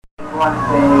want to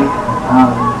say,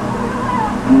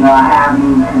 I have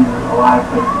moved to a lot of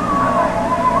places in my life.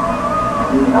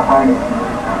 This is the hardest thing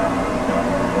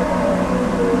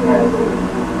because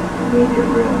it made it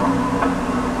real.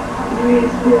 It made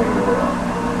it very real.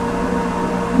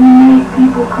 You make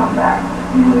people come back.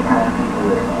 You're the kind of people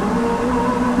that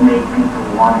make people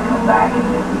want to come back and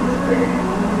live the experience.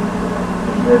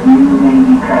 The music may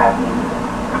be crappy,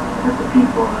 but the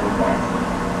people are the best.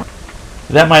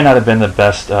 That might not have been the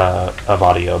best of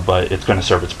audio, but it's going to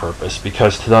serve its purpose,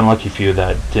 because to the unlucky few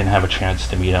that didn't have a chance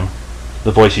to meet him,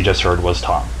 the voice you just heard was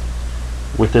Tom.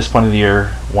 With this point of the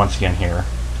year once again here,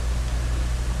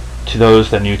 to those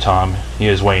that knew Tom, he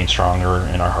is weighing stronger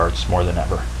in our hearts more than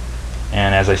ever.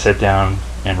 And as I sit down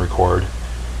and record,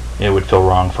 it would feel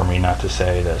wrong for me not to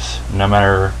say this. No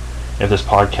matter if this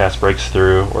podcast breaks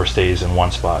through or stays in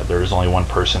one spot, there is only one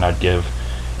person I'd give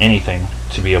anything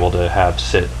to be able to have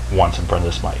sit once in front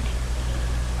of this mic.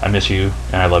 I miss you,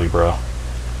 and I love you, bro.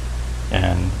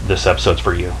 And this episode's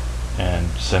for you. And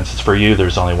since it's for you,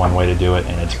 there's only one way to do it,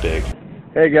 and it's big.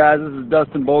 Hey guys, this is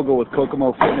Dustin Bogle with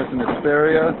Kokomo Fitness in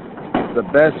Hesperia, the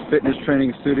best fitness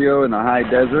training studio in the high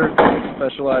desert.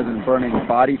 Specialize in burning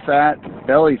body fat,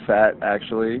 belly fat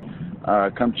actually.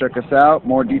 Come check us out.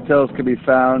 More details can be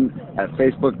found at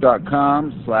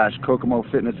facebook.com/Kokomo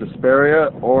Fitness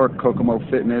Hesperia or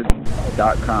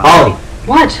KokomoFitness.com. Holly,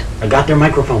 What? I got their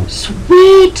microphone.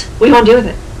 Sweet! What do you want to do with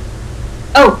it?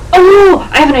 Oh,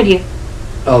 I have an idea.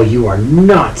 Oh, you are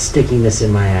not sticking this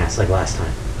in my ass like last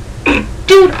time.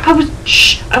 Dude, I was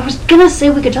gonna say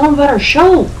we could tell them about our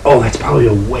show. Oh, that's probably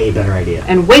a way better idea.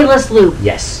 And way less lube.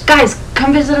 Yes. Guys,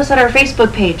 come visit us at our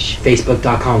Facebook page.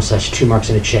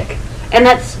 Facebook.com/2marksandachick. And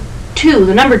that's 2,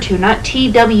 the number 2, not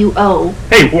TWO.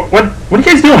 Hey, what are you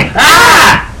guys doing?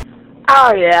 Ah!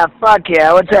 Oh yeah, fuck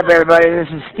yeah. What's up everybody? This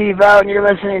is Steve O and you're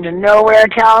listening to Nowhere,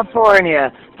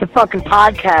 California. It's a fucking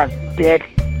podcast, dick.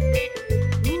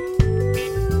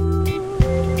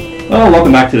 Well,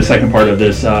 welcome back to the second part of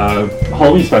this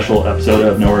Halloween special episode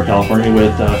of Nowhere, California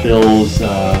with Phil's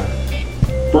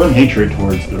firm hatred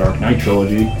towards the Dark Knight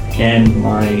trilogy and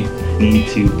my need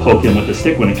to poke him with a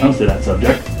stick when it comes to that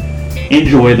subject.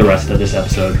 Enjoy the rest of this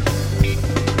episode.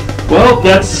 Well,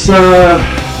 that's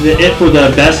it for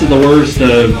the best of the worst,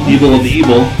 the evil of the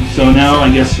evil. So now I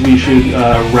guess we should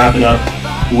wrap it up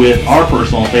with our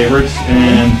personal favorites.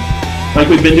 And like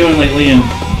we've been doing lately, and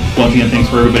once again, thanks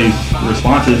for everybody's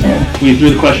responses. We threw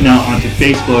the question out onto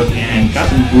Facebook and got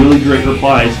some really great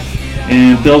replies.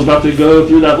 And Phil's about to go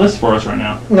through that list for us right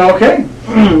now. Okay.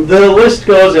 The list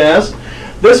goes as,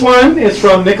 this one is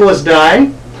from Nicholas Dye.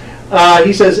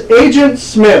 He says, Agent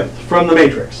Smith from The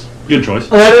Matrix. Good choice.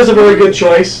 That is a very good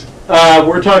choice.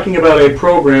 We're talking about a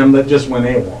program that just went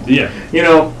AWOL. Yeah. You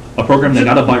know, A program that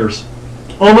got a virus.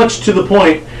 almost to the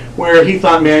point where he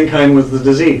thought mankind was the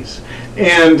disease.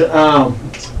 And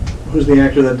who's the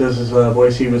actor that does his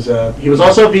voice? He was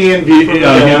also V in V for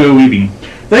Hugo Weaving.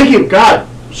 Thank you. God,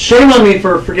 shame on me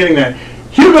for forgetting that.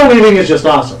 Hugo Weaving is just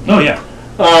awesome. Oh yeah.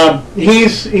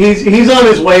 He's on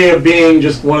his way of being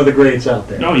just one of the greats out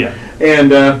there. Oh yeah.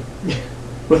 And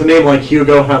with a name like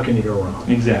Hugo, how can you go wrong?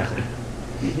 Exactly.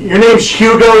 Your name's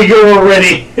Hugo. You're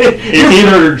already.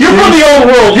 You're from the old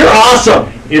world. You're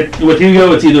awesome. With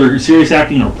Hugo, it's either serious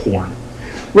acting or porn.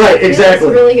 Right. Exactly.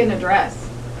 It's really gonna dress.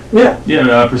 Yeah.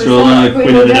 Yeah. Priscilla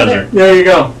Queen of the Desert. There you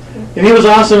go. And he was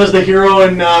awesome as the hero,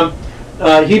 and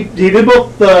he did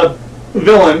both the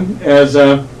villain as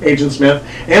Agent Smith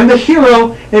and the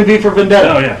hero in V for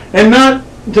Vendetta. Oh yeah. And not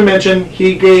to mention,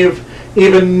 he gave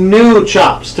even new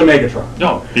chops to Megatron.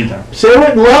 Oh, big time. Say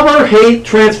what, love or hate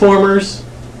Transformers,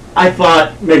 I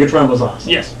thought Megatron was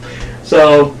awesome. Yes.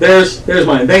 So there's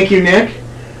mine. Thank you, Nick.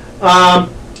 The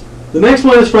next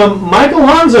one is from Mike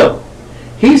Alonzo.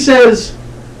 He says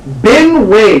Ben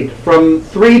Wade from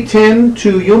 310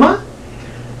 to Yuma.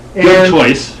 Good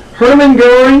choice. Herman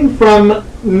Goring from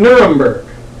Nuremberg.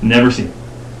 Never seen it.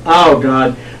 Oh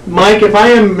God, Mike, if I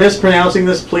am mispronouncing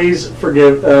this, please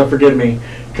forgive me,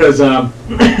 because I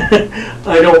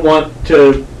don't want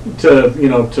to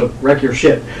wreck your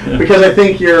shit. Yeah. Because I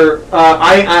think you're.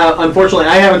 Unfortunately,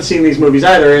 I haven't seen these movies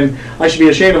either, and I should be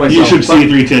ashamed of myself. You should see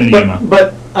 310 Yuma.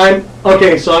 But I'm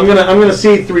okay. So I'm gonna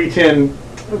see 310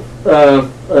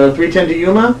 to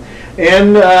Yuma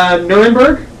and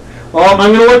Nuremberg.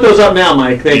 I'm going to look those up now,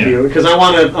 Mike. Thank you, because I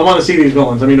want to see these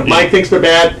villains. I mean, if Mike thinks they're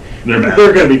bad, they're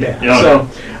going to be bad. Yeah, so,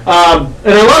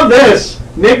 and I love this.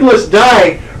 Nicholas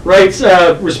Dye writes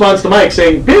response to Mike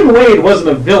saying Ben Wade wasn't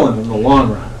a villain in the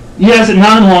long run. Yes,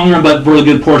 not in the long run, but for a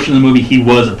good portion of the movie, he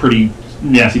was a pretty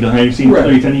nasty villain. Have you seen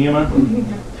 310 Yuma?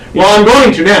 Well, I'm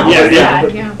going to now.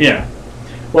 Yeah.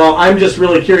 Well, I'm just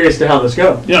really curious to how this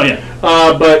goes. Yeah.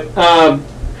 But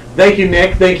thank you,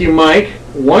 Nick. Thank you, Mike.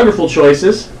 Wonderful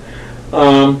choices.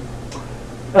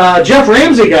 Jeff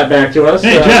Ramsey got back to us.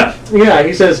 Hey, Jeff. Yeah,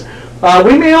 he says,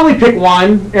 we may only pick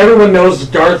one. Everyone knows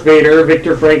Darth Vader,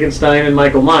 Victor Frankenstein, and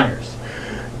Michael Myers.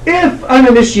 If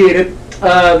uninitiated,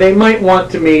 they might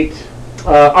want to meet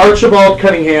Archibald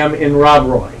Cunningham in Rob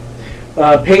Roy.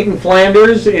 Peyton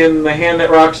Flanders in The Hand That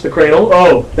Rocks the Cradle.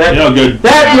 Oh, that good.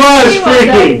 That was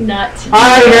freaky.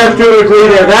 I have to agree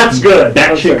there. That's good.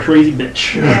 Batshit crazy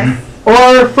bitch. Yes.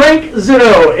 Or Frank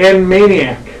Zito in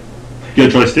Maniac.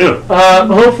 Good choice too.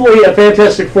 Hopefully a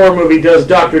Fantastic Four movie does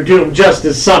Doctor Doom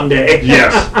justice someday.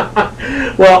 Yes.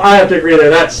 Well, I have to agree there.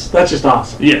 That's just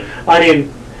awesome. Yeah. I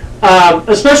mean,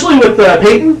 especially with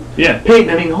Peyton. Yeah. Peyton,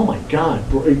 I mean, oh my God,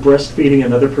 breastfeeding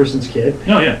another person's kid.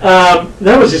 Oh yeah.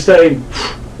 That was just, I mean,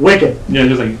 wicked. Yeah,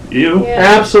 just like ew.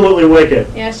 Yeah. Absolutely wicked.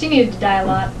 Yeah, she needed to die a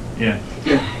lot. Yeah.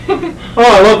 Oh,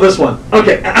 I love this one.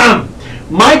 Okay.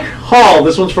 Mike Hall.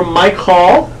 This one's from Mike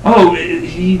Hall. Oh,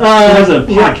 he has a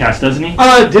podcast, doesn't he?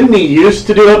 Didn't he used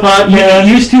to do a podcast?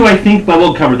 He used to, I think, but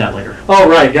we'll cover that later. Oh,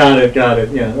 right. Got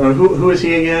it. Yeah. Who is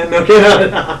he again? Okay.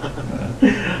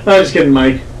 I'm just kidding,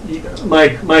 Mike.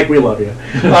 Mike, we love you.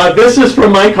 This is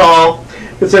from Mike Hall.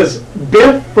 It says,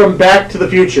 Biff from Back to the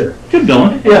Future. Good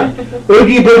villain. Yeah.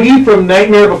 Oogie Boogie from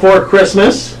Nightmare Before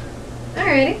Christmas.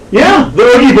 Alrighty. Yeah, the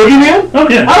Oogie Boogie Man. Oh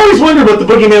yeah. I always wondered what the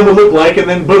Boogeyman would look like, and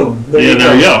then boom. There you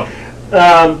go.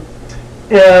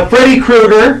 Freddy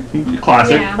Krueger.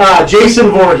 Classic. Yeah.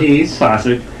 Jason Voorhees.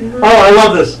 Classic. Oh, I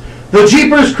love this. The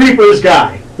Jeepers Creepers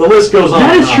guy. The list goes on.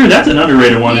 That is true. That's an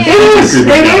underrated one. Yeah.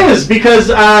 It is, because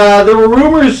there were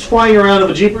rumors flying around of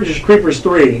a Jeepers Creepers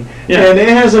 3, Yeah. and it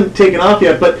hasn't taken off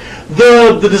yet, but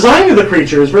the design of the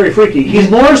creature is very freaky. He's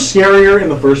more scarier in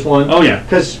the first one. Oh yeah.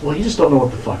 Because, well, you just don't know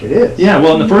what the fuck it is. Yeah.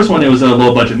 Well, in the first one, it was a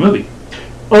low budget movie.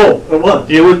 Oh, it was?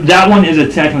 That one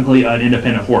is technically an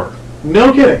independent horror.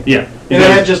 No kidding. Yeah. And it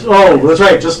had that's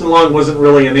right, Justin Long wasn't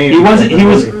really a name. He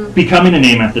was becoming a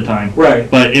name at the time.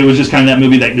 Right. But it was just kind of that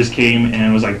movie that just came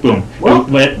and was like, boom. Well-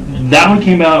 But that one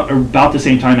came out about the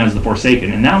same time as The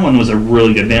Forsaken, and that one was a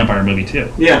really good vampire movie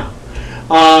too. Yeah.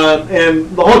 And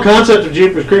the whole concept of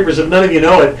Jeepers Creepers, if none of you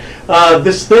know it,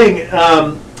 this thing,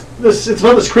 it's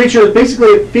about this creature that basically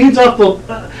it feeds off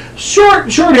the... Short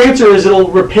answer is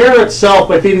it'll repair itself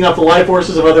by feeding off the life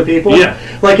forces of other people. Yeah.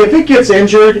 Like if it gets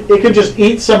injured, it can just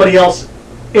eat somebody else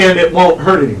and it won't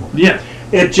hurt anymore. Yeah.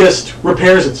 It just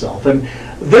repairs itself. And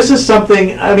this is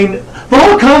something, I mean, the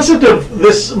whole concept of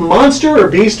this monster or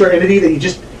beast or entity that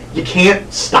you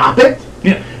can't stop it,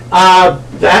 Yeah.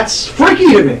 that's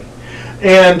freaky to me.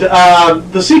 And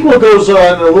the sequel goes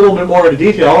on a little bit more into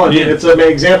detail. I mean, it's an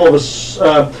example of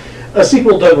a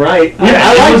sequel done right.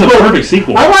 Yeah, it was a perfect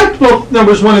sequel. I liked both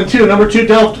numbers 1 and 2. Number 2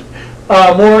 delved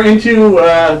more into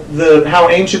how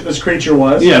ancient this creature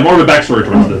was. Yeah, more of a backstory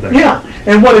towards the thing. Yeah,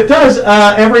 and what it does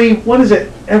every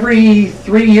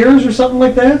 3 years or something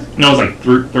like that? No, it was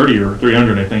like 30 or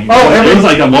 300, I think. Oh, it was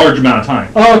like a large amount of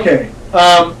time. Oh, okay.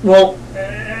 Well,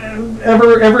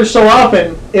 ever so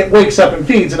often it wakes up and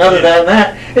feeds, and other than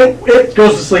that, it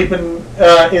goes to sleep and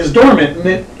is dormant, and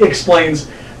it explains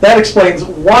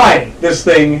why this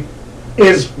thing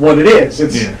is what it is.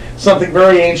 It's something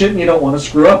very ancient, and you don't want to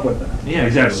screw up with that. Yeah,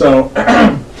 exactly. So,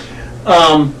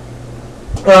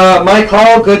 Mike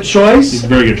Hall, good choice. It's a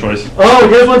very good choice. Oh,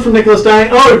 here's one from Nicholas Dye.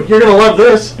 Oh, you're going to love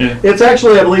this. Yeah. It's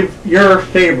actually, I believe, your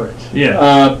favorite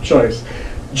choice.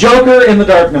 Joker in The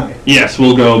Dark Knight. Yes,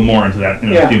 we'll go more into that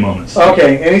in a few moments.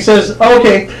 Okay, and he says,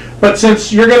 okay, but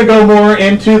since you're going to go more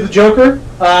into the Joker,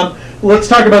 let's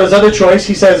talk about his other choice.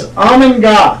 He says, Amon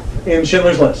Goth in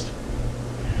Schindler's List.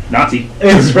 Nazi.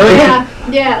 It's very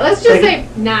Yeah, let's just say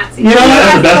Nazi. You know,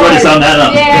 that's the best way to sum that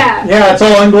up. Yeah. Yeah, it's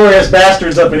all Inglorious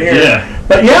Bastards up in here. Yeah.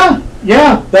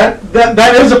 But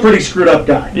that is a pretty screwed up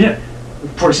guy. Yeah.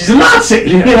 Of course, he's a Nazi. Yeah.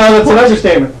 You know, that's an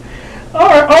understatement.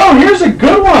 Oh, here's a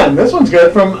good one. This one's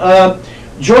good from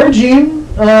Georgine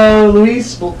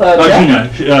Louise. Gina,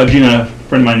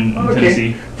 friend of mine in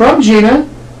Tennessee. From Gina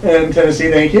in Tennessee.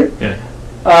 Thank you. Yeah.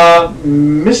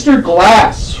 Mr.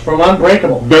 Glass from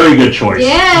Unbreakable. Very good choice.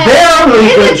 Yeah. Very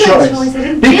good choice. I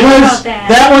didn't think Because about that.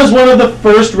 that was one of the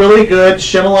first really good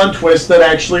Shyamalan twists that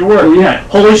actually worked. Oh, yeah.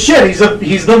 Holy shit, he's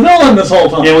the villain this whole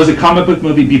time. It was a comic book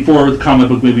movie before the comic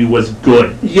book movie was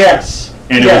good. Yes.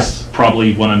 And it was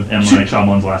probably one of M. Night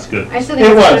Shyamalan's last good. I still It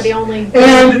think it's one was. of the only.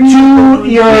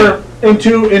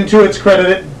 And to its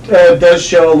credit, it does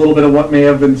show a little bit of what may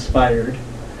have inspired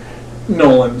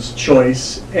Nolan's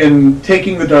choice in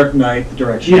taking The Dark Knight the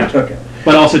direction he took it.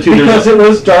 But also too, Because it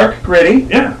was dark, gritty.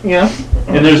 Yeah. Yeah.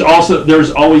 And there's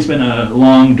always been a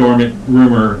long dormant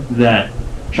rumor that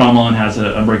Shyamalan has an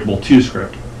Unbreakable 2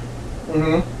 script.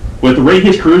 Mhm. With the rate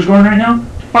his career's going right now,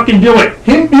 fucking do it.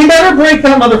 He better break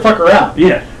that motherfucker out.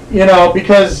 Yeah.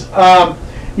 Because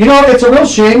it's a real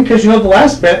shame because the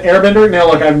last Airbender. Now,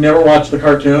 look, I've never watched the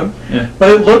cartoon, but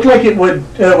it looked like it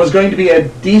was going to be a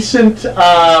decent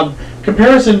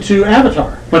comparison to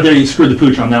Avatar. But they screwed the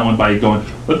pooch on that one by going,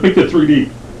 let's make it 3D.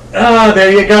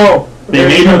 There you go. They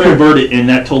made him convert it, and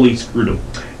that totally screwed him.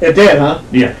 It did, huh?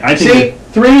 Yeah, I think.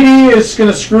 See, 3D is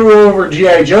going to screw over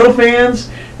G.I. Joe fans,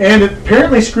 and it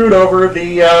apparently screwed over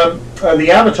the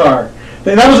Avatar.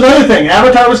 That was another thing.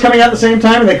 Avatar was coming out at the same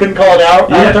time, and they couldn't call it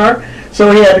Avatar,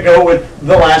 so he had to go with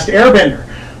The Last Airbender.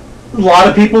 A lot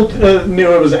of people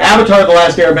knew it was Avatar: The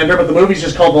Last Airbender, but the movie's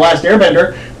just called The Last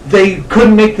Airbender. They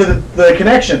couldn't make the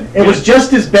connection. It was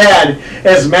just as bad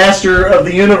as Master of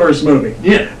the Universe movie.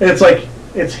 Yeah. It's like,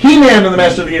 it's He-Man and the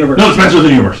Master of the Universe. No, it's Master of the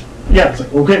Universe. Yeah, it's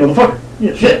like, okay, motherfucker.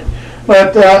 Yeah, shit.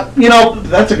 But,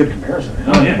 that's a good comparison.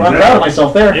 Oh, yeah, I'm exactly. proud of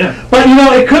myself there. Yeah. But,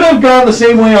 it could have gone the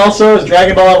same way also as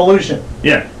Dragon Ball Evolution.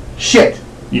 Yeah. Shit.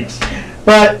 Yes.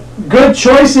 But good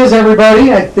choices,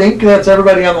 everybody. I think that's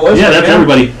everybody on the list. Yeah, that's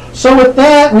everybody. So with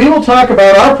that, we will talk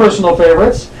about our personal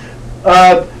favorites.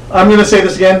 I'm going to say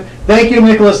this again. Thank you,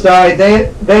 Nicholas Dye.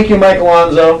 Thank you, Mike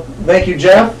Alonzo. Thank you,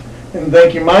 Jeff. And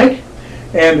thank you, Mike.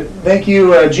 And thank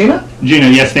you, Gina. Gina,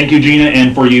 yes, thank you, Gina,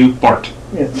 and for you, Bart.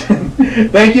 Yes.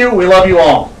 Thank you. We love you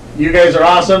all. You guys are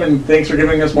awesome, and thanks for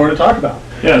giving us more to talk about.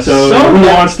 Yeah, so who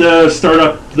wants to start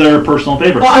up their personal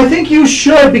favorites? Well, I think you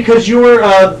should, because you were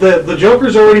the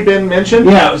Joker's already been mentioned.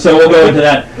 Yeah, so we'll go into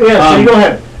that. Yeah, so you go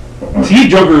ahead. To keep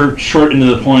Joker short and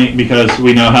to the point, because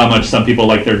we know how much some people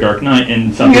like their Dark Knight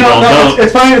and some people don't.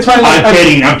 It's fine.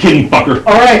 I'm kidding, fucker.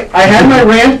 All right, I had my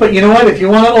rant, but you know what? If you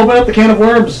want to open up the can of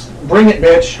worms, bring it,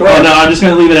 bitch. Go ahead. No, I'm just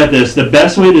going to leave it at this. The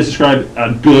best way to describe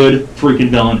a good freaking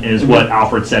villain is what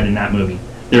Alfred said in that movie.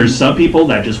 There's some people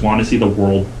that just want to see the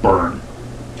world burn.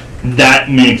 That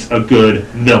makes a good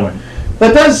villain.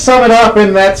 That does sum it up,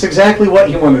 and that's exactly what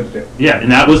he wanted to do. Yeah,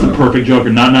 and that was the perfect Joker.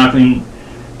 Not knocking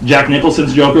Jack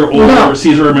Nicholson's Joker or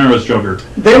Cesar Romero's Joker.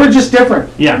 They were just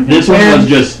different. Yeah, this one was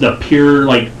just the pure,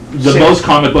 most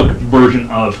comic book version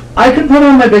of. I could put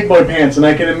on my big boy pants, and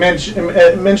I could mention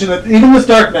that even this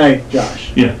Dark Knight,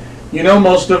 Josh. Yeah.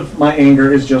 Most of my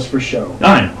anger is just for show.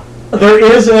 I know.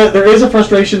 There is a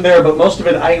frustration there, but most of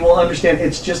it I will understand.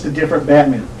 It's just a different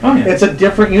Batman. Oh, yeah. It's a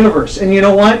different universe, and you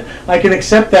know what? I can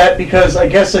accept that because I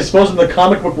suppose in the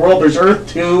comic book world, there's Earth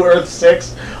 2, Earth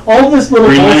 6, all this little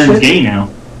Green bullshit. Lantern's gay now.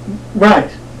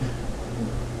 Right.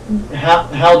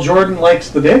 Hal Jordan likes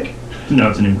the dick? No,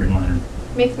 it's a new Green Lantern.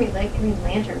 Makes me like Green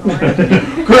Lantern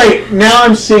more. Great. Now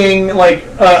I'm seeing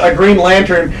a Green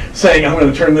Lantern saying, "I'm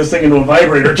going to turn this thing into a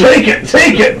vibrator. Take it,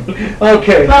 take it."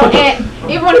 Okay. Well,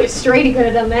 everyone who's straight, he could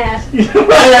have done that.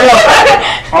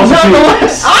 Also,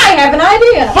 Nonetheless, I have an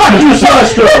idea. fuck you,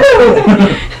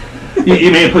 Sastra.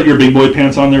 you may have put your big boy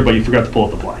pants on there, but you forgot to pull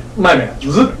up the fly. My bad.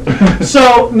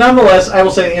 So, nonetheless, I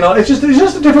will say, it's just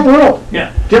a different world.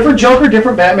 Yeah. Different Joker,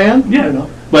 different Batman. Yeah.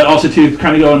 But also to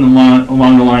kind of go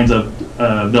along the lines of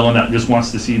a villain that just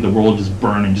wants to see the world just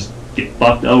burn and just get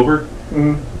fucked over.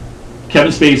 Mm-hmm.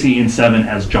 Kevin Spacey in Seven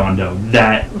as John Doe.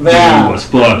 That dude was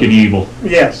fucking evil.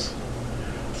 Yes.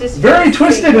 Just Very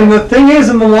twisted, and the thing is,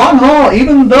 in the long haul,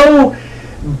 even though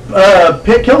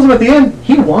Pitt kills him at the end,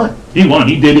 he won. He won.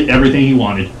 He did everything he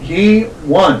wanted. He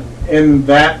won, and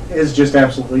that is just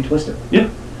absolutely twisted. Yeah.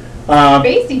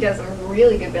 Spacey does some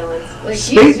really good villains.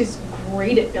 He's just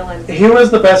great at villains. He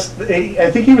was the best. I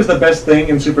think he was the best thing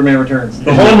in Superman Returns.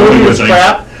 The whole Yeah, movie he was was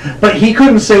crap, but he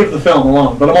couldn't save the film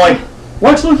alone. But I'm like,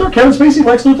 Lex Luthor, Kevin Spacey,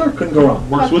 Lex Luthor, couldn't go wrong.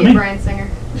 Works Fuck with you, me. Bryan Singer.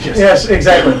 Yes,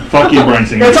 exactly. Fuck you, Bryan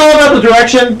Singer. It's all about the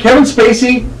direction. Kevin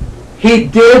Spacey, he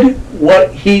did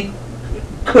what he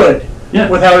could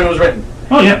with how he was written.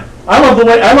 Oh yeah. I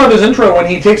love his intro when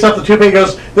he takes off the toupee and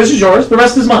goes, "This is yours, the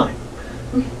rest is mine."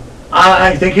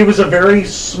 I think he was a very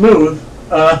smooth.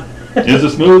 It's a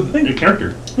smooth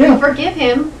character. Yeah. Forgive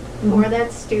him for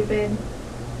that stupid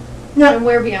Yeah.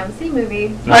 Somewhere Beyond the Sea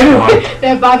movie. I know.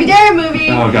 That Bobby Darin movie.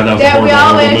 Oh god, that was that a we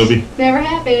all horrible wish movie. never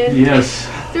happened. Yes.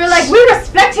 They're like, we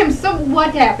respect him, so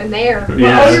what happened there?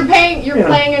 Yeah. Oh, you're playing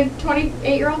a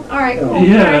 28-year-old? All right, cool.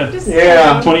 Yeah. All right, just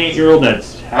 28-year-old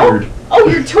that's haggard. Oh,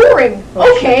 you're touring.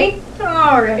 Okay.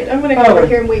 All right, I'm gonna go over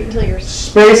here and wait until you're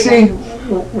Spacey,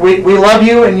 we love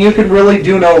you, and you could really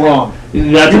do no wrong.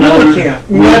 That's You another. really can't.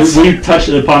 We touched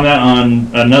upon that on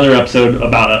another episode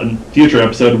about a future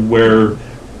episode where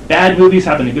bad movies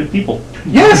happen to good people.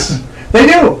 Yes, they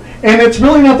do, and it's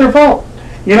really not their fault.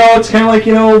 It's kind of like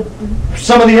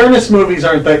some of the Ernest movies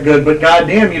aren't that good, but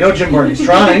goddamn, Jim Varney's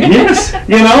trying. Yes.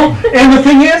 And the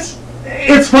thing is,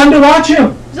 it's fun to watch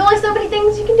him. There's only so many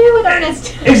things you can do with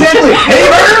Ernest. Exactly. Hey,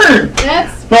 Vern!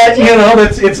 That's. But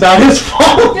it's not his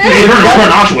fault. Hey, we're going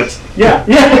to Auschwitz. Yeah.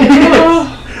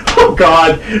 Oh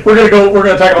God, we're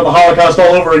gonna talk about the Holocaust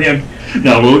all over again.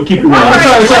 No, we'll keep it All rolling.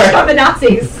 right, sorry. from the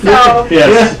Nazis. So.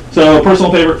 Yes. So,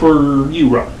 personal favorite for you,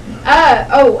 Ron?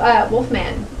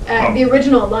 Wolfman. The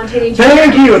original Lon Chaney Jr.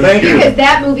 Thank you. Because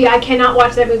that movie, I cannot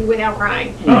watch that movie without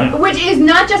crying. Oh, yeah. Which is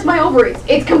not just my ovaries.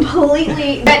 It's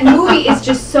completely, that movie is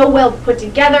just so well put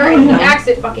together, and he acts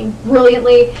it fucking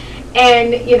brilliantly.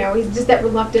 And, he's just that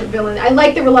reluctant villain. I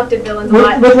like the reluctant villains a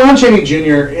lot. With Lon Chaney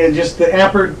Jr., and just the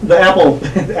apple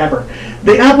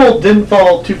didn't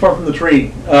fall too far from the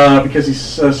tree because he's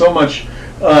so much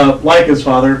like his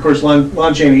father. Of course,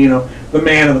 Lon Chaney, the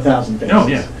man of 1,000 faces. Oh,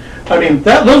 yeah. I mean,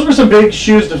 those were some big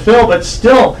shoes to fill, but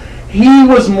still, he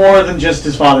was more than just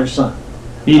his father's son.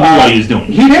 He knew what he was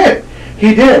doing. He did.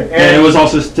 And it was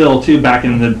also still, too, back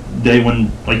in the day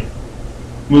when,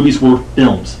 movies were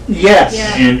films. Yes.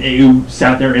 Yeah. And you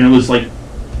sat there and it was like...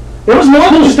 It was more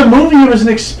than just a movie, it was an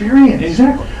experience.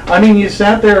 Exactly. I mean, you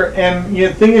sat there and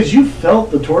the thing is, you felt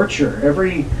the torture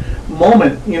every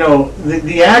moment.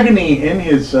 The agony in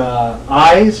his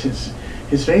eyes,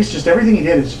 his face, just everything he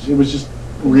did, it was just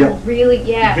real. Really,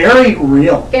 yeah. Very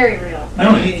real. Very real.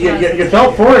 You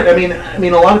felt for it. I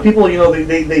mean, a lot of people,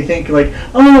 they think like,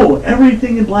 oh,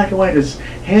 everything in black and white is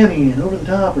hammy and over the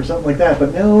top or something like that.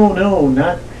 But no,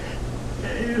 not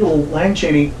Lon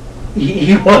Chaney.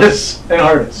 He was an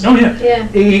artist. Oh yeah. Yeah.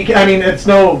 It's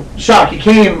no shock. He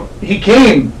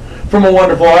came from a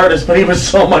wonderful artist, but he was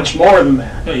so much more than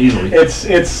that. Yeah, easily.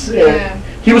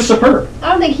 He was superb.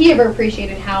 I don't think he ever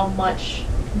appreciated how much.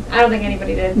 I don't think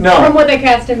anybody did. No. From what they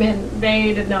cast him in,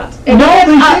 they did not. No, they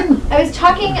didn't. I was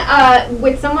talking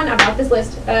with someone about this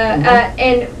list,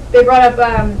 and they brought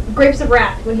up Grapes of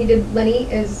Wrath when he did Lenny.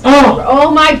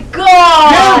 Oh my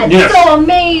God! Yeah. Yes. So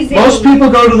amazing. Most people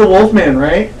go to the Wolfman,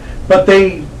 right? But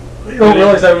they don't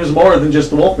realize that it was more than just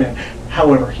the Wolfman.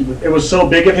 However, it was so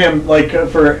big of him,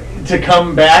 to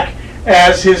come back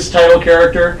as his title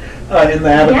character in the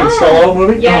Abbott and Costello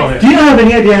movie. Yes. Oh, yeah. Do you have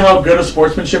any idea how good a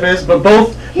sportsmanship is? But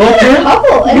both He did a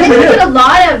couple, and Yeah, then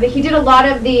they did. he did a lot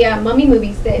of the Mummy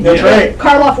movies that That's right.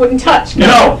 Karloff wouldn't touch.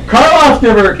 No, Karloff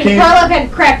never came. Karloff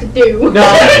had crap to do. No,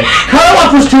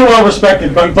 Karloff was too well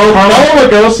respected, but both Bela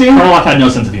Lugosi. Karloff had no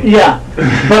sense of humor. Yeah,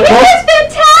 but He both. was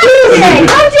fantastic!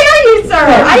 How dare you, sir?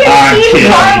 I haven't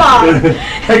seen Karloff.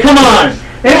 Hey, come on!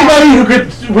 Anybody who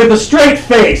could, with a straight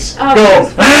face, Oh, go.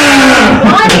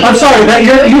 funny. I'm sorry that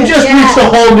you just reached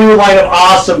a whole new line of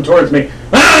awesome towards me.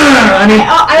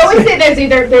 I always say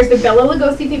there's the Bela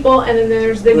Lugosi people, and then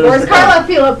there's the Boris the Karloff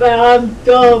people.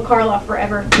 Karloff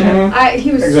forever. Mhm.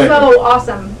 He was Exactly. so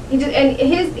awesome. He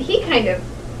kind of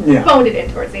Yeah. phoned it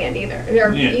in towards the end either.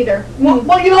 Yeah. Well,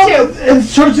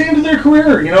 it's towards the end of their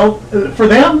career, for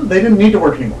them, they didn't need to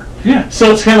work anymore. Yeah.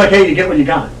 So it's kind of like, hey, you get what you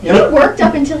got. He worked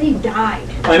up until he died.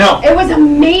 I know. It was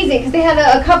amazing because they had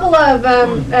a couple of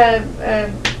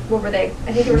what were they?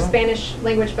 I think they were Spanish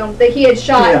language films that he had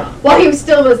shot while he was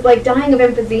dying of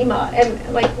emphysema, and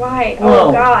why? Well,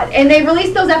 Oh God! And they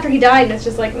released those after he died, and it's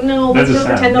just like no, let's That's just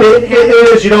sad. pretend those didn't happen.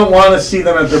 It is. You don't want to see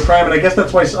them at their prime, and I guess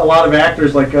that's why a lot of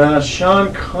actors like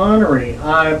Sean Connery. You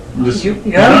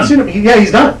haven't seen him?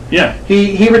 He's done. Yeah.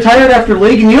 He retired after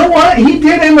League, and you know what? He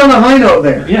did end on a high note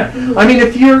there. Yeah. I mean,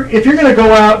 if you're gonna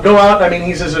go out. I mean,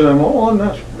 he says, I'm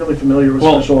not really familiar with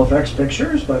special effects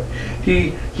pictures, but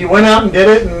he went out and did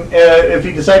it, and if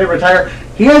he decided to retire,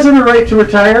 he has every right to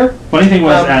retire. Funny thing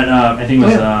was at I think it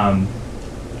was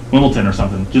Wimbledon or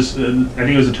something. Just I think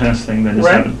it was a tennis thing that just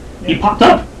happened. He popped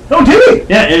up. Oh, did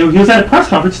he? Yeah, he was at a press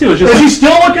conference too. It was just Is he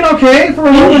still looking okay for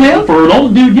an old man? For an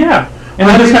old dude, yeah. And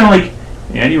then just kind of like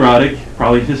Andy Roddick,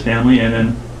 probably his family, and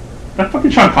then that fucking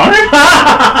Sean Connery.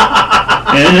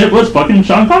 And it was fucking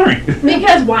Sean Connery.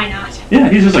 Because why not? Yeah,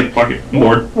 he's just like, fuck it, I'm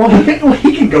bored. Well,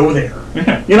 he can go there.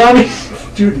 Yeah. You know what I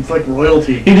mean? Dude, it's like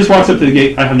royalty. He just walks up to the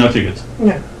gate, I have no tickets.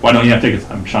 Yeah. Why don't you have tickets?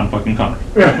 I'm Sean fucking Connery.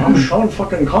 Yeah, I'm Sean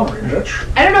fucking Connery, bitch.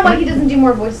 I don't know why he doesn't do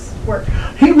more voice work.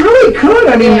 He really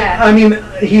could. Yeah. I mean,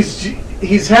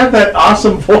 he's had that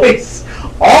awesome voice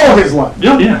all his life.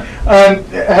 Yeah.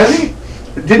 Has he?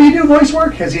 Did he do voice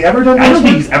work? Has he ever done voice I don't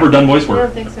think work? he's ever done voice I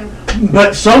work. don't think so.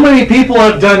 But so many people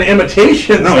have done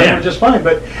imitations that were just fine.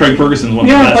 But Craig Ferguson's one of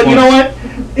the yeah, best but you know ones.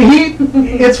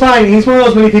 what? It's fine. He's one of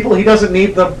those many people. He doesn't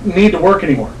need to work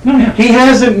anymore. No, yeah. He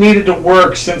hasn't needed to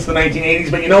work since the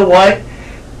 1980s. But you know what?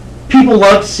 People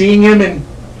loved seeing him, and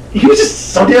he was just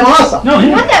so damn awesome. No, He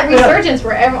yeah. had that resurgence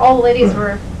where all the ladies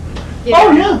were.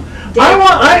 Oh yeah.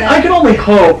 I can only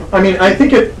hope. I mean, I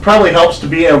think it probably helps to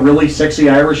be a really sexy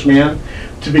Irish man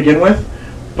to begin with,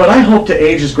 but I hope to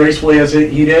age as gracefully as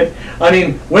he did. I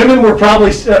mean, women were probably,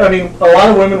 a lot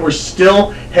of women were still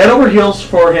head over heels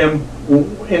for him,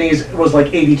 and he was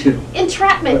like 82.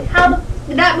 Entrapment. How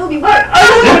did that movie work?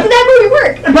 How did that movie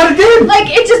work? But it did. Like,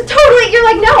 it just totally, you're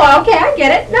like, no, okay, I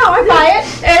get it. No, I buy it.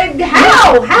 And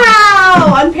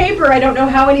how? On paper, I don't know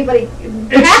how anybody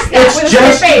cast that with a straight It's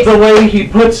just face. the way he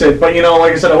puts it. But,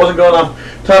 like I said, I wasn't going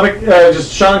off topic.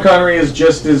 Just Sean Connery is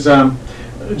just as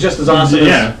awesome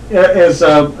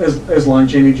as Lon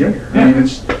Chaney Jr. I mean,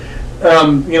 it's a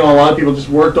lot of people just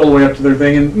worked all the way up to their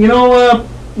thing, and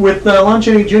with Lon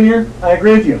Chaney Jr., I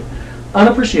agree with you,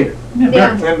 unappreciated,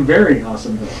 and very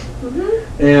awesome villain.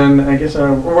 Mm-hmm. And I guess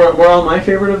we're on my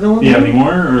favorite of villains. Do you have any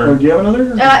more, or do you have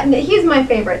another? He's my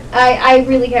favorite. I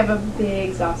really have a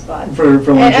big soft spot for Lon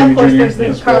Chaney Jr. And of course, there's the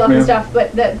yes, Karloff Wolfman. and stuff,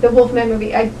 but the Wolfman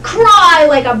movie, I cry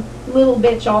like a little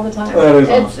bitch all the time. That is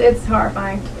awesome. It's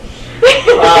horrifying.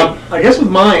 I guess with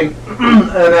mine,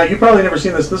 and you've probably never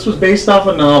seen this. This was based off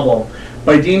a novel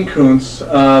by Dean Koontz.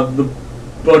 The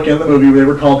book and the movie, they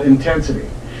were called Intensity.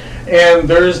 And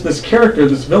there's this character,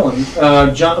 this villain,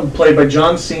 played by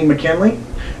John C. McKinley.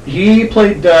 He's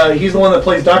the one that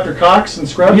plays Dr. Cox in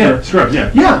Scrubs. Yeah, Scrubs,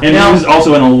 yeah. Yeah. And he was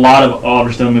also in a lot of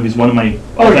Oliver Stone movies. One of my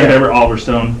favorite Oliver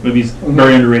Stone movies,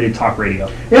 very underrated, Talk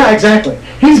Radio. Yeah, exactly.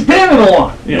 He's been in a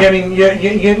lot. Yeah. I mean,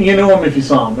 you know him if you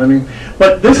saw him. I mean,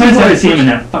 but this I is kind of see him in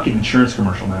that fucking insurance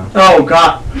commercial now. Oh,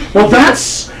 God. Well,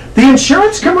 that's the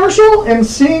insurance commercial, and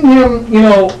seeing him,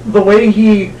 the way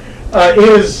he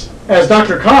is as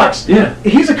Dr. Cox,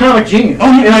 he's a comic genius.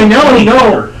 Oh, and I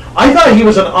know. I thought he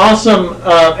was an awesome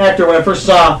actor when I first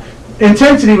saw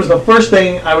Intensity. Was the first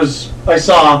thing I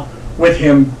saw with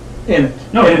him in it.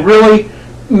 And really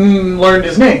learned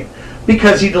his name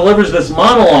because he delivers this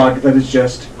monologue that is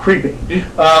just creepy.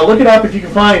 Look it up if you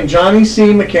can find Johnny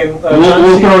C. McKinley.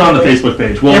 We'll throw it on the Facebook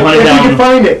page. We'll hunt it down.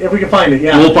 If we can find it,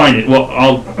 yeah. We'll find it. Well,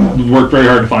 I'll work very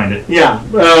hard to find it. Yeah.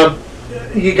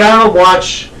 You gotta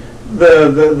watch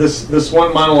this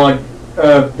one monologue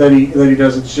that he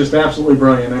does. It's just absolutely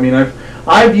brilliant. I mean,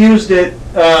 I've used it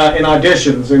in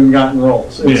auditions and gotten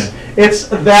roles. It's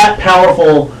that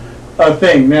powerful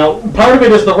thing. Now, part of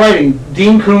it is the writing.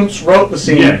 Dean Koontz wrote the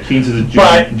scene. Yeah, Koontz is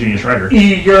a genius writer.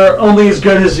 You're only as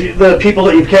good as the people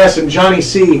that you've cast. And Johnny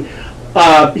C.,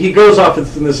 he goes off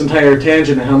in this entire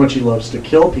tangent of how much he loves to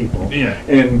kill people.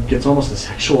 And gets almost a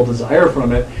sexual desire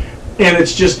from it. And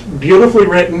it's just beautifully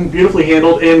written, beautifully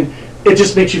handled, and it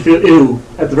just makes you feel ew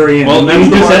at the very end. Well, you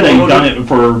just said that you've done it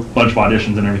for a bunch of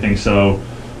auditions and everything, so...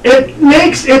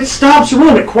 It stops a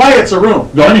room, it quiets a room.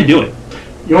 Go ahead and do it.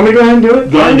 You want me to go ahead and do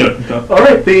it? Go ahead and do it. Go. All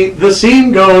right, the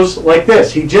scene goes like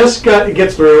this. He just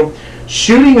gets through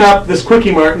shooting up this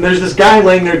Quickie Mart, and there's this guy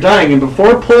laying there dying, and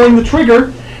before pulling the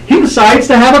trigger, he decides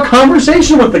to have a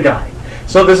conversation with the guy.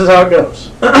 So this is how it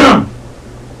goes. Oh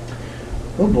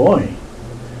boy.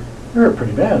 You're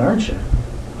pretty bad, aren't you?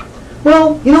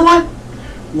 Well, you know what?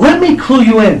 Let me clue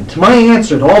you in to my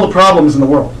answer to all the problems in the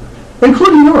world,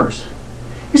 including yours.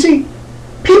 You see,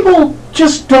 people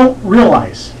just don't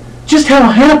realize just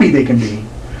how happy they can be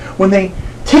when they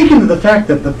take into the fact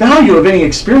that the value of any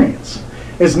experience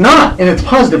is not in its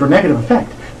positive or negative effect.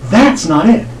 That's not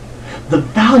it. The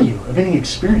value of any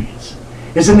experience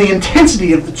is in the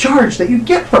intensity of the charge that you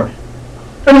get from it.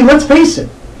 I mean, let's face it.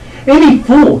 Any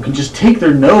fool can just take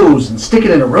their nose and stick it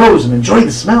in a rose and enjoy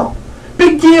the smell.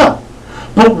 Big deal.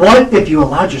 But what if you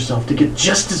allowed yourself to get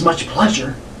just as much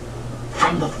pleasure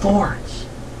from the thorns?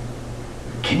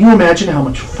 Can you imagine how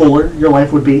much fuller your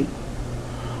life would be?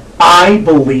 I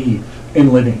believe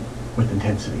in living with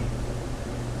intensity.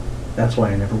 That's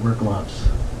why I never wear gloves.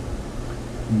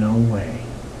 No way.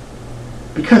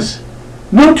 Because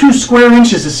no 2 square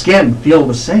inches of skin feel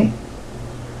the same.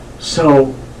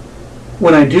 So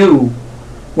when I do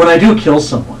kill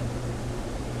someone,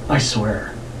 I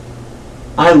swear,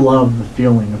 I love the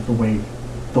feeling of the way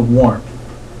the warmth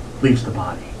leaves the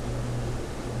body.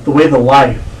 The way the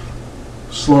life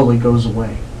slowly goes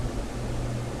away.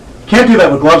 Can't do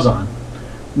that with gloves on.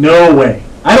 No way.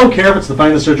 I don't care if it's the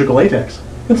finest surgical latex.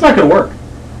 It's not going to work.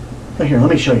 Now here,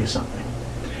 let me show you something.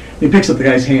 He picks up the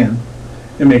guy's hand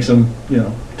and makes him,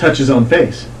 touch his own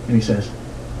face. And he says,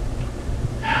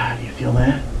 do you feel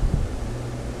that?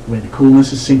 The way the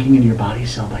coolness is sinking into your body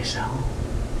cell by cell.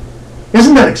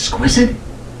 Isn't that exquisite?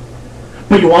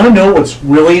 But you want to know what's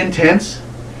really intense?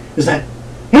 Is that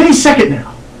any second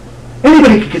now,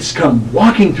 anybody could just come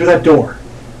walking through that door.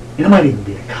 And it might even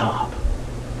be a cop.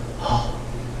 Oh,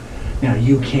 now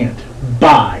you can't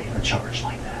buy a charge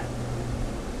like that.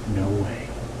 No way.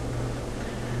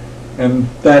 And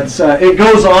that's, it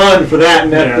goes on for that,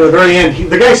 and at the very end,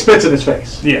 the guy spits in his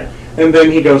face. Yeah. And then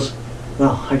he goes,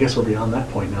 Well, I guess we're beyond that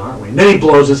point now, aren't we? And then he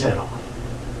blows his head off.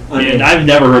 And I've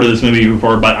never heard of this movie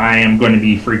before, but I am going to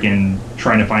be freaking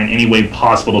trying to find any way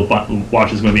possible to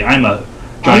watch this movie. I'm a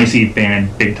Johnny C fan,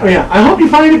 big time. Yeah, I hope you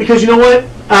find it, because you know what?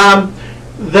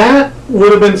 That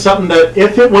would have been something that,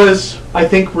 if it was, I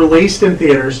think, released in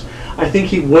theaters, I think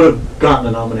he would have gotten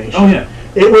a nomination. Oh, yeah.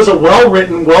 It was a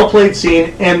well-written, well-played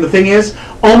scene, and the thing is,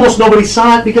 almost nobody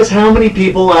saw it, because how many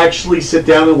people actually sit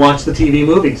down and watch the TV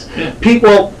movies? Yeah.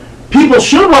 People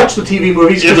should watch the TV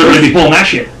movies. If they're going to be pulling that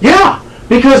shit. Yeah,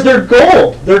 because they're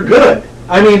gold. They're good.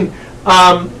 I mean,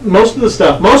 most of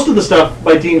the stuff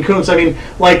by Dean Koontz, I mean,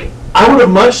 like, I would have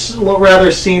much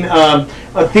rather seen a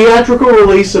theatrical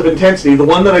release of Intensity, the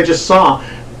one that I just saw,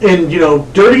 and, you know,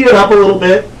 dirty it up a little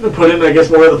bit, put in, I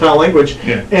guess, more of the foul language,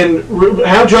 and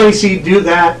have Johnny C do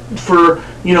that for,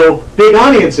 you know, big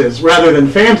audiences rather than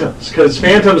Phantoms, because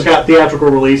Phantoms got theatrical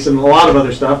release and a lot of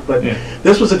other stuff, but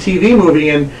this was a TV movie,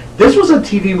 and this was a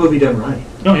TV movie done right.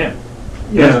 Oh, yeah.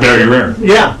 That's very rare.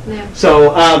 Yeah.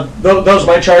 So those are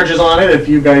my charges on it. If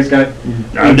you guys got,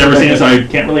 I've never seen it, so I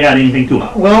can't really add anything to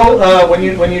it. Well, when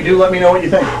you do, let me know what you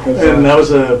think. And that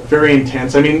was a very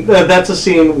intense. I mean, that's a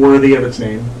scene worthy of its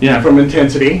name. Yeah. From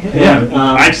Intensity. Yeah. And,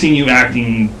 I've seen you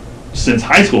acting since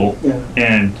high school,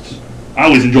 and I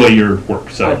always enjoy your work.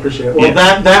 So I appreciate it. Well,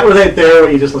 that right there,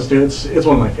 what you just listened to, it's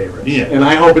one of my favorites. Yeah. And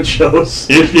I hope it shows.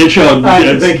 It showed.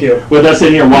 Thank you. With us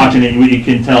in here watching it, you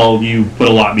can tell you put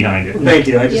a lot behind it. Thank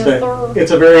you. I just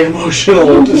it's a very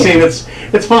emotional scene.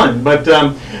 It's fun. But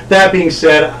that being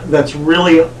said, that's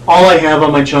really all I have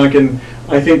on my chunk, and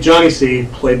I think Johnny C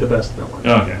played the best villain.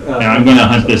 Okay. I'm going to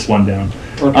hunt this one down.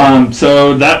 Okay.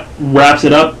 So that wraps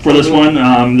it up for this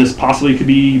one. This possibly could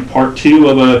be part 2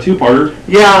 of a 2-parter.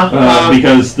 Yeah.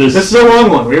 Because this is a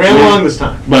long one. We ran long this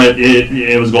time. But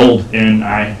it was gold, and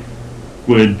I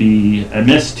would be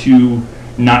amiss to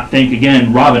not thank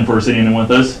again Robin for sitting in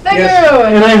with us. Thank you.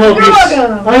 And I hope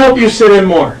welcome. I hope you sit in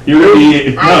more. You're gonna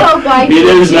be.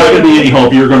 There's not going to be any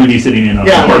hope. You're going to be sitting in on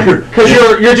because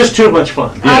you're just too much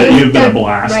fun. Yeah, you've been a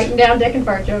blast. Writing down dick and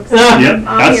fart jokes. Yep,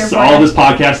 that's all this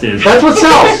podcast is. That's what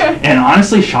sells. And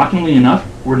honestly, shockingly enough,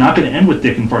 we're not going to end with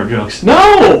dick and fart jokes.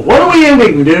 No, what are we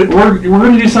ending, dude? We're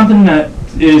going to do something that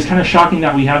is kind of shocking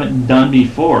that we haven't done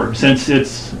before, since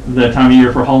it's the time of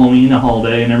year for Halloween, a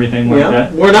holiday, and everything like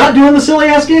that. We're not doing the silly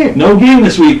ass game. No game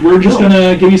this week. We're just going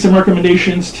to give you some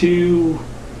recommendations to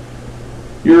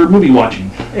your movie watching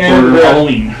for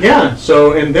Halloween. Yeah.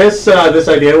 So, and this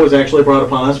idea was actually brought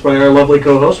upon us by our lovely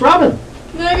co-host Robin.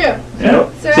 There you go.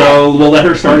 Yeah. So we'll let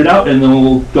her start it out, and then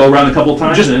we'll go around a couple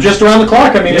times. Just around the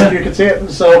clock. I mean, if you can see it.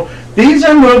 So these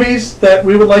are movies that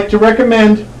we would like to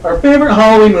recommend. Our favorite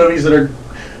Halloween movies that are.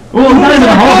 Well, not even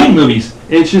Halloween movies.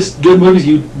 It's just good movies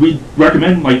we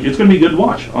recommend. Like, it's going to be good to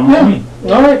watch on Halloween.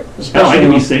 All right. Hell, I could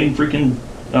be saying freaking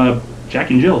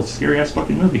Jack and Jill, scary ass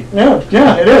fucking movie. Yeah,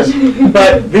 it is.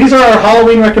 But these are our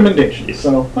Halloween recommendations. Yes.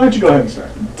 So why don't you go ahead and start?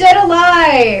 Dead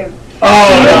Alive.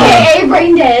 Oh, AKA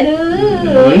Brain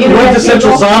Dead. You went to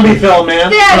Central Zombie Film,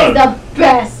 man. That is the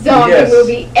best zombie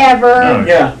movie ever.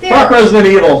 Yeah. Fuck Resident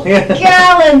Evil.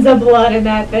 Gallons of blood in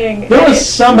that thing. There was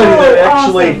somebody that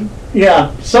actually.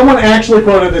 Yeah, someone actually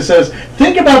quoted that says,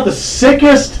 think about the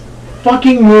sickest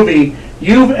fucking movie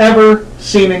you've ever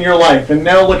seen in your life. And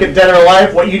now look at Dead or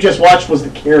Alive, what you just watched was the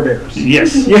Care Bears.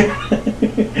 Yes. Yeah.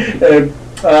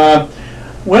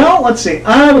 Well, let's see.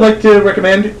 I would like to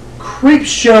recommend Creep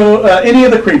Show, any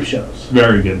of the Creep shows.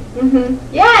 Very good.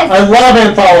 Mm-hmm. Yes. I love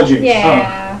anthologies.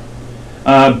 Yeah.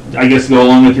 I guess to go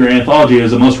along with your anthology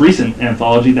is the most recent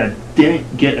anthology that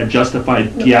didn't get a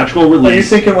justified theatrical release. Are you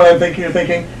thinking what I'm thinking? You're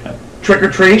thinking Trick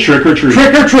or Treat? Trick or Treat.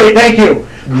 Trick or Treat, thank you.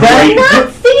 I've not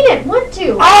seen it. Want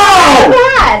to? Oh!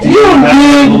 Bad. Do you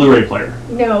have a Blu-ray player?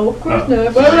 No, of course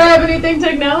not. Why would I have anything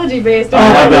technology based?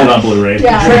 I bet it on Blu-ray.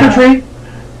 Yeah. Trick or Treat?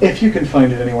 If you can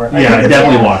find it anywhere. Yeah,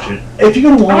 definitely watch it. If you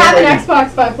can watch it. I have an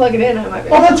Xbox, if I plug it in, I might be.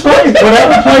 Oh, that's fine.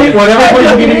 Whatever play you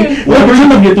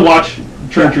get to watch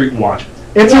Trick or Treat, watch it.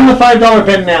 It's in the $5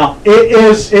 bin now.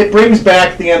 It brings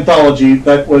back the anthology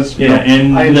that was.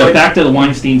 And the fact that the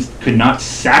Weinsteins could not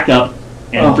sack up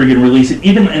and freaking release it,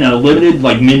 even in a limited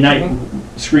midnight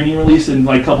screening release in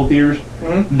a couple theaters,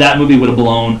 that movie would have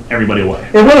blown everybody away.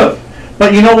 It would have.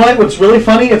 But you know what? What's really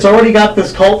funny? It's already got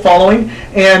this cult following,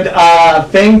 and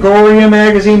Fangoria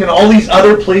magazine and all these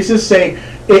other places say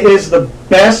it is the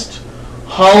best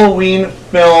Halloween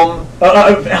film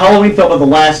of the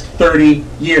last 30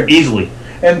 years. Easily.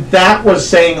 And that was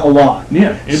saying a lot.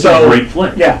 Yeah, it's a great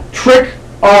flick. Yeah, Trick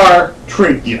or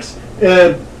Treat. Yes.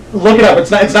 Look it up. It's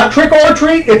not Trick or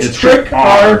Treat. It's Trick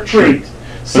or Treat.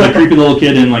 So a creepy little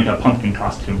kid in a pumpkin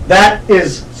costume. That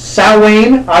is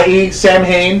Samhain, i.e. Sam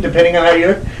Hain, depending on how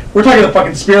you We're talking the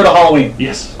fucking Spirit of Halloween.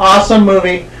 Yes. Awesome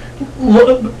movie.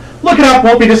 Look it up.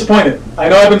 Won't be disappointed. I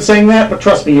know I've been saying that, but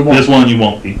trust me, you won't. This one you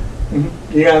won't be.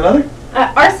 You got another?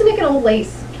 Arsenic and Old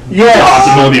Lace. Yes.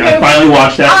 Awesome movie. I finally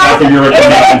watched that after your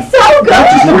recommendation. It's so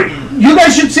good. You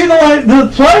guys should see the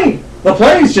play. The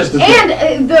play is just as good.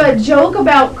 And the joke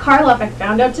about Karloff, I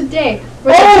found out today.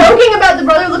 Where they're joking about the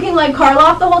brother looking like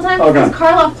Karloff the whole time because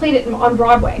Karloff played it on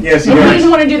Broadway. Yes, he and did. he didn't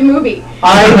want to do the movie.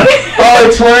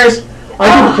 It's hilarious. I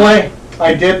did the play.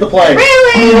 I did the play.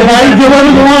 Really? And I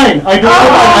delivered the line.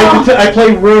 I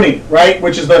play Rooney, right?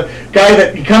 Which is the guy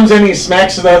that he comes in and he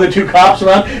smacks the other two cops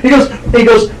around.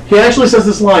 He actually says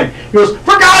this line. He goes,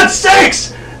 "For God's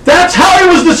sakes! That's how he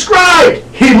was described!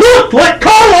 He looked like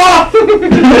Karloff!"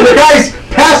 And the guy's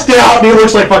passed out and he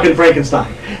looks like fucking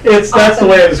Frankenstein. That's the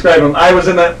way I describe him. I was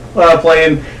in that play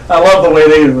and I love the way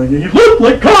he looked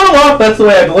like Karloff. That's the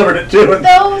way I delivered it too.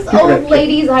 Those old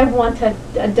ladies, I want to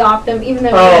adopt them, even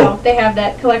though they have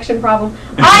that collection problem.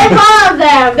 I love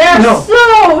them. They're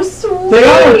so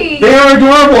sweet. They are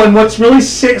adorable. And what's really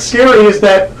scary is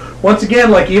that once again,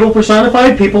 like evil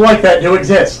personified, people like that do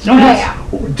exist. Oh, yeah.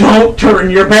 Don't turn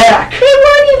your back. They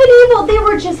weren't even evil. They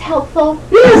were just helpful.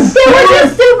 Yes. They were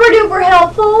just super duper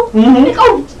helpful. Mm-hmm. Like,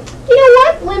 oh, you know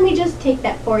what? Let me just take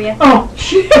that for you. Oh,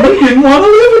 she didn't want to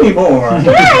live anymore.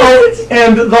 Yes.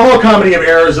 And the whole comedy of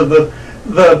errors of the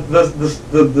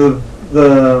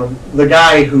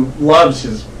guy who loves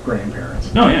his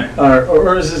grandparents. Oh yeah.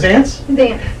 Or is his aunts? His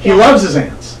aunt. He loves his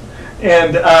aunts.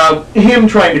 And him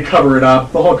trying to cover it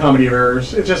up, the whole comedy of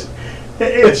errors, it's just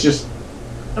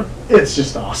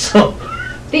awesome.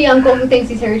 The uncle who thinks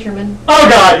he's Harry Truman. Oh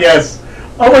God, yes.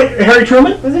 Oh wait, Harry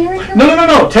Truman? Was it Harry Truman?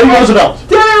 No. Teddy Roosevelt.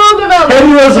 Teddy Roosevelt.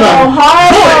 Teddy Roosevelt. So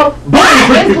horrible.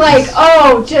 Bully. It's like,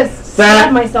 just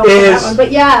slap myself with that one.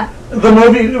 But yeah. The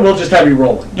movie will just have you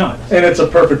rolling. No. And it's a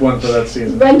perfect one for that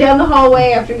season. Run down the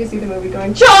hallway after you see the movie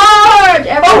going, charge!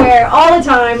 Everywhere, all the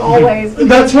time, always.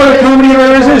 That's what a comedy of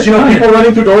errors is. You know, people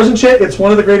running through doors and shit. It's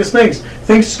one of the greatest things.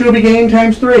 Think Scooby Gang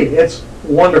times 3. It's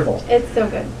wonderful. It's so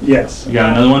good. Yes. You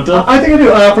got another one, Phil? I think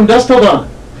I do. From Dusk Till Dawn.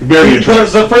 Very good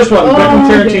choice. The first one, Quentin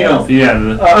Tarantino. Yeah.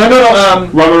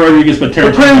 Robert Rodriguez, but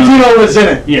Tarantino was in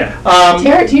it. Yeah.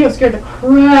 Tarantino scared the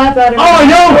crap out of me. Oh, I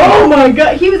know! Oh my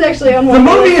God, he was actually on one.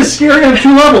 The movie is scary on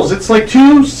 2 levels. It's like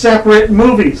 2 separate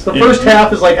movies. The first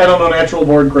half is like, I don't know, natural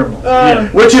born criminals.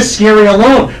 Which is scary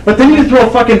alone. But then you throw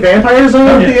fucking vampires on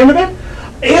at the end of it.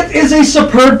 It is a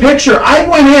superb picture. I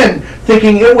went in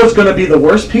thinking it was going to be the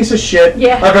worst piece of shit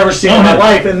I've ever seen in my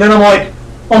life. And then I'm like,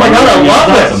 oh my God, I love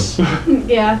this.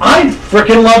 Yeah. I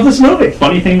freaking love this movie.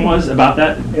 Funny thing was about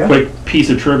that quick piece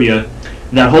of trivia,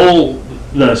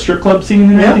 the strip club scene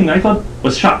and everything, nightclub,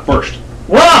 was shot first.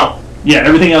 Wow. Yeah,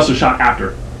 everything else was shot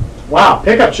after. Wow,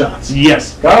 pickup shots.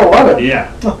 Yes. Gotta love it.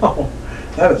 Yeah. Oh,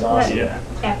 that is awesome. Yeah.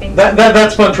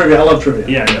 That's fun trivia. I love trivia.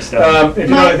 Yeah, yes.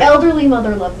 My elderly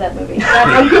mother loves that movie. That's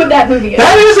how good that movie is.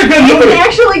 That is a good movie. It's an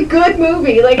actually good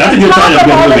movie. Like, that's it's a good sign of a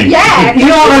good movie. Yeah. You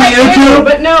know, on YouTube,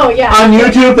 but no, yeah. On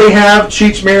YouTube, they have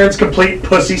Cheech Marin's complete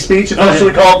pussy speech. It's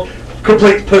actually called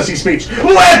Complete Pussy Speech.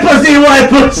 Wet pussy, wet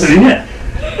pussy. Yeah.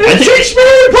 Cheech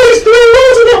Marin plays 3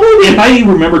 roles in that movie. If I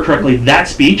remember correctly, that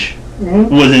speech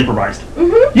was improvised.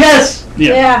 Mm-hmm. Yes.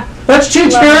 Yeah. That's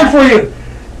Cheech Marin for you.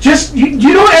 Just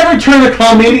you don't ever turn a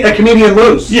comedian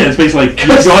loose. Yeah, it's basically like,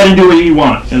 go ahead and do what you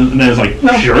want, and then it's like,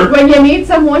 sure. When you need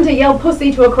someone to yell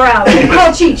pussy to a crowd,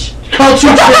 call Cheech. Call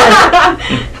Cheech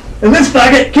Marin. And this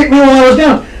faggot kicked me while I was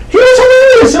down. He was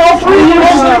hilarious in all 3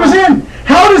 roles that he was in.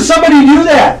 How does somebody do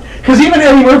that? Because even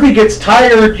Eddie Murphy gets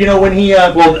tired, you know, when he.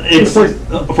 Well, it's for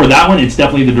that one. It's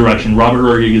definitely the direction. Robert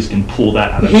Rodriguez can pull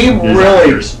that out of his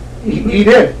actors. He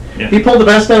did. Yeah. He pulled the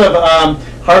best out of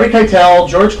Harvey Keitel,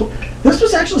 George. This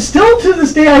was actually still to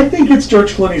this day. I think it's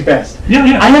George Clooney's best.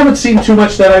 Yeah. I haven't seen too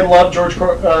much that I love George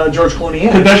Clooney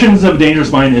in. Confessions of a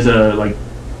Dangerous Mind is a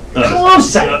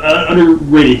close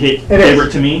underrated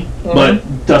favorite to me, but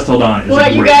Dusk Till Dawn is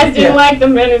what, you guys didn't like The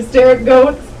Men Who Stare at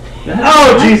Goats?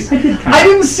 Oh, jeez. I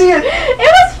didn't see it. It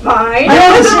was fine.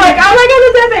 I wasn't like, oh my God,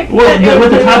 it's epic. Well,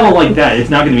 with the title like that, it's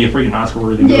not going to be a freaking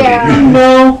Oscar-worthy movie. Yeah.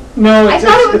 No. I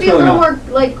thought it would be a little more,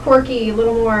 like, quirky, a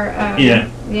little more, Yeah.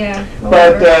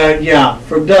 But,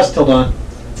 from Dusk Till Dawn,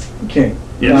 King.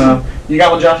 Yes. You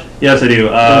got one, Josh? Yes, I do.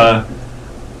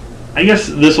 I guess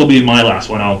this will be my last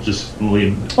one. I'll just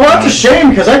leave. Oh, that's a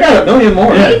shame, because I got a million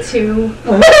more. Yeah. Me too.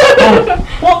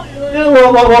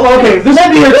 Well, okay. This will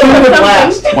be your tentative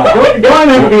last. Go on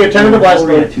and be your tentative last.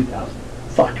 We're at 2,000.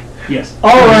 Fuck. Yes.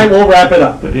 All right, we'll wrap it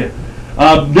up. But yeah.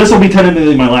 This will be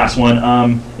tentatively my last one.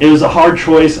 It was a hard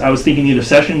choice. I was thinking either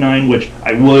Session 9, which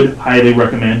I would highly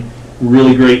recommend.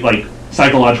 Really great, like,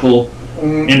 psychological,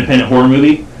 independent horror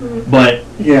movie. But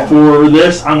Yeah. For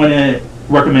this, I'm going to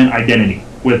recommend Identity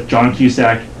with John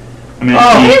Cusack. I mean,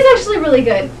 It is actually really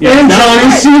good. And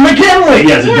Johnny C. McKinley.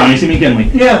 Yes, it's Johnny C. McKinley.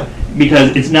 Yeah.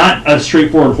 Because it's not a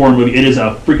straightforward horror movie. It is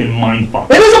a freaking mindfuck.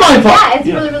 It is a mindfuck. Yeah, it's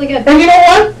really, really good. And you know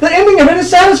what? The ending of it is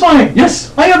satisfying.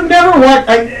 Yes. I have never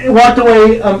walked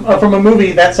away from a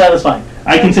movie that satisfying.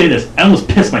 I can say this. I almost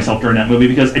pissed myself during that movie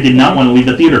because I did not want to leave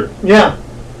the theater. Yeah.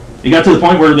 It got to the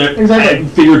point where Exactly. I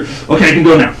figured, okay, I can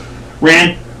go now.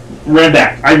 Ran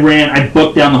back. I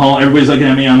booked down the hall. Everybody's looking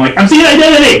at me. I'm like, I'm seeing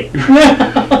Identity.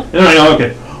 And I'm like, oh,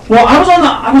 okay. Well,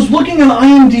 I was looking on the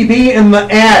IMDb and the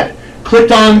ad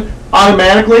clicked on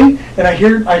automatically, and I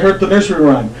heard the nursery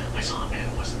rhyme. I saw a man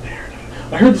who wasn't there.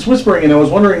 I heard this whispering, and I was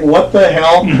wondering what the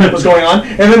hell was going on.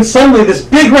 And then suddenly, this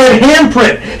big red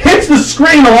handprint hits the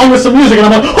screen along with some music, and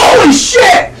I'm like, "Holy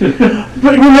shit!"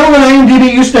 But remember when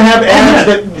IMDb used to have ads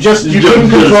that you couldn't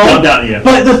control? Yeah.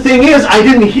 But the thing is, I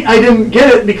didn't get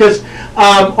it because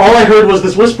all I heard was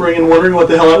this whispering and wondering what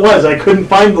the hell it was. I couldn't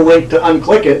find the link to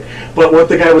unclick it, but what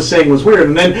the guy was saying was weird.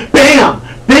 And then, bam!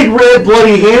 Big red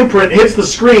bloody handprint hits the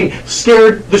screen,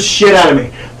 scared the shit out of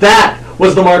me. That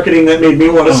was the marketing that made me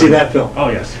want to see that film. Oh,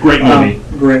 yes. Great movie.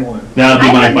 Great one. That'll be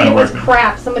I my thought final it was word.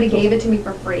 crap. Somebody gave it to me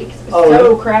for free 'cause it was Oh, so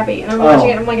really? crappy. And I'm watching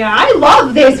it and I'm like, I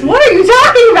love this. What are you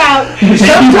talking about? Thank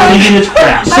you for thinking it's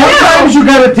crap. Sometimes you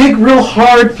gotta dig real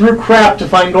hard through crap to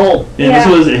find gold. Yeah, this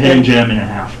was a hidden gem and a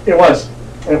half. It was.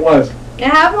 It was. I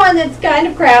have one that's kind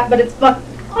of crap, but it's awesome.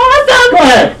 Go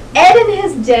ahead. Ed and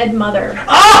His Dead Mother.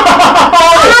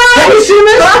 Have you seen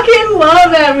this? I fucking love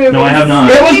that movie. No, I have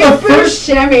not. It was Steve the first.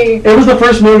 Buscemi. It was the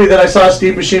first movie that I saw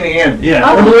Steve Buscemi in.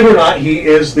 Yeah. And believe it or not, he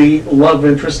is the love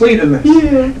interest lead in this.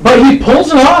 But he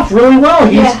pulls it off really well.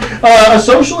 He's a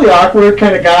socially awkward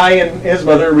kind of guy, and his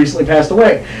mother recently passed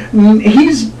away.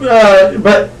 This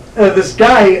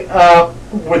guy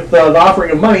with the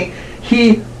offering of money,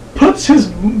 he puts his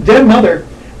dead mother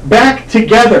back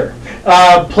together.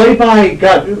 Played by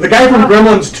the guy from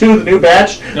Gremlins 2, the new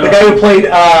batch, the guy who played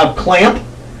Clamp.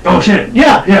 Oh, shit.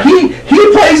 Yeah. He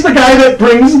plays the guy that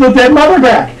brings the dead mother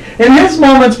back. And his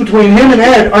moments between him and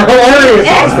Ed are hilarious.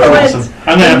 Excellent. Awesome.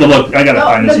 I'm going to have to look. I got to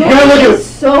find The this You gotta one. look movie at is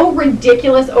so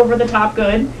ridiculous, over the top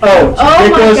good. Oh, it's Oh my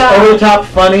ridiculous, God. over the top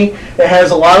funny. It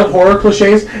has a lot of horror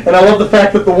cliches, and I love the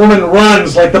fact that the woman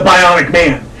runs like the Bionic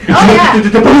Man.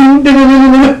 Oh,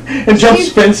 and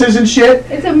jumps fences and shit.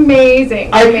 It's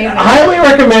amazing. I Amazing. highly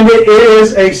recommend it. It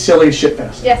is a silly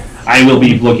shitfest. Yes. I will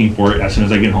be looking for it as soon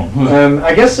as I get home.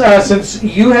 I guess since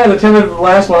you had attended the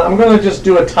last one, I'm going to just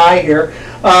do a tie here.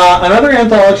 Another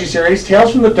anthology series,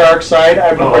 Tales from the Dark Side,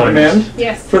 I would recommend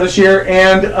Yes. for this year,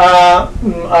 and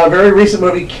a very recent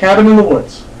movie, Cabin in the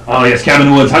Woods. Oh, yes, Cabin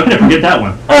in the Woods. How could I forget that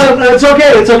one? It's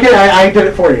okay. It's okay. I did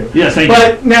it for you. Yes, thank you.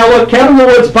 But now look, Cabin in the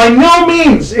Woods, by no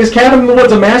means is Cabin in the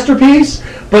Woods a masterpiece,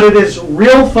 but it is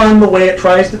real fun the way it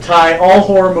tries to tie all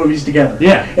horror movies together.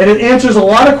 Yeah. And it answers a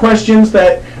lot of questions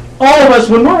that all of us,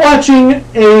 when we're watching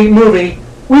a movie,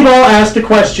 we've all asked a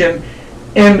question,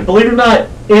 and believe it or not,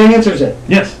 it answers it.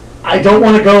 Yes. I don't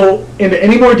want to go into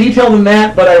any more detail than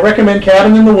that, but I recommend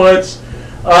Cabin in the Woods.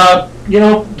 Give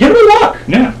it a look.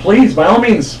 Yeah. Please, by all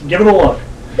means, give it a look.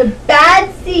 The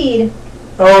Bad Seed.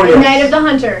 Oh, yes. Night of the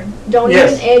Hunter. You don't even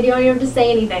have to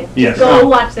say anything. Yes. Go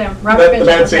watch them. Robert The Bad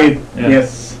Mitchell. Seed. Yeah.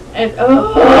 Yes.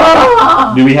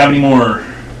 Do we have any more?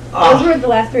 Those were the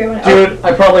last three I went. Dude,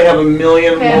 I probably have a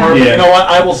million Okay. more. Yeah. You know what?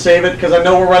 I will save it because I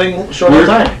know we're running short on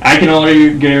time. I can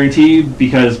already guarantee,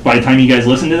 because by the time you guys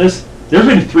listen to this, there's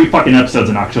been 3 fucking episodes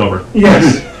in October.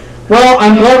 Yes. Well,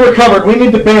 I'm glad we're covered. We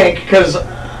need to bank because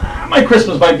my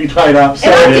Christmas might be tied up. So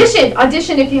And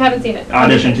audition if you haven't seen it.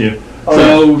 Audition too. Oh,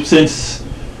 So since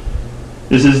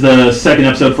this is the second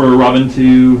episode for Robin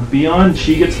to be on,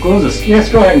 she gets the closest. yes,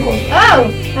 go ahead and close. Oh,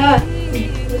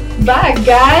 bye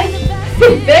guys.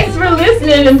 Thanks for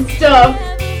listening and stuff.